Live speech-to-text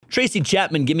Tracy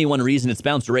Chapman, give me one reason. It's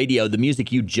Bounce Radio, the music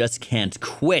you just can't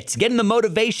quit. Getting the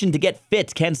motivation to get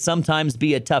fit can sometimes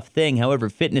be a tough thing. However,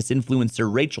 fitness influencer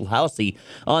Rachel Halsey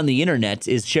on the internet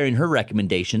is sharing her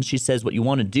recommendations. She says what you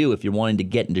want to do if you're wanting to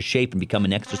get into shape and become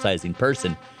an exercising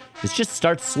person is just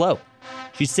start slow.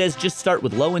 She says just start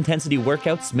with low-intensity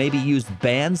workouts, maybe use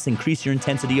bands, increase your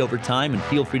intensity over time, and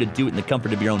feel free to do it in the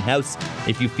comfort of your own house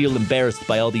if you feel embarrassed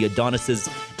by all the Adonises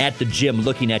at the gym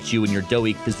looking at you in your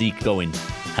doughy physique going,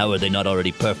 how are they not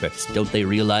already perfect? Don't they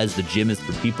realize the gym is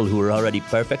for people who are already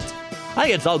perfect? I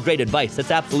think it's all great advice.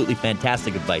 That's absolutely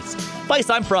fantastic advice. Advice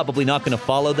I'm probably not going to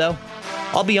follow, though.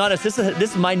 I'll be honest, this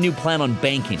is my new plan on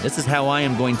banking. This is how I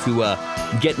am going to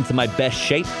get into my best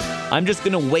shape. I'm just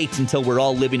going to wait until we're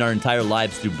all living our entire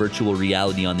lives through virtual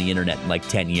reality on the internet in like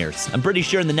 10 years. I'm pretty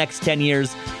sure in the next 10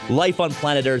 years, life on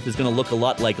planet Earth is going to look a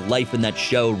lot like life in that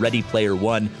show, Ready Player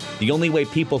One. The only way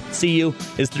people see you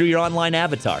is through your online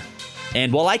avatar.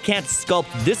 And while I can't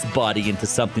sculpt this body into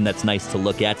something that's nice to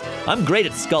look at, I'm great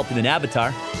at sculpting an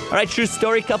avatar. All right, true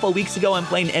story. A couple of weeks ago, I'm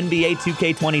playing NBA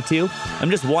 2K22.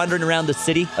 I'm just wandering around the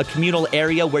city, a communal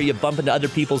area where you bump into other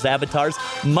people's avatars,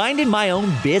 minding my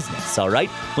own business, all right?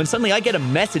 When suddenly I get a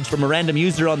message from a random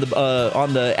user on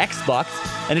the Xbox,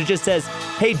 and it just says,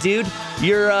 hey, dude,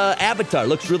 your avatar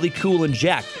looks really cool and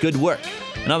jacked. Good work.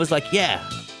 And I was like, yeah,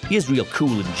 he is real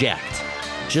cool and jacked.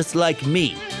 Just like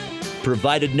me.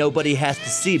 Provided nobody has to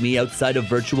see me outside of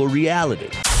virtual reality.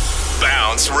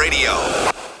 Bounce Radio.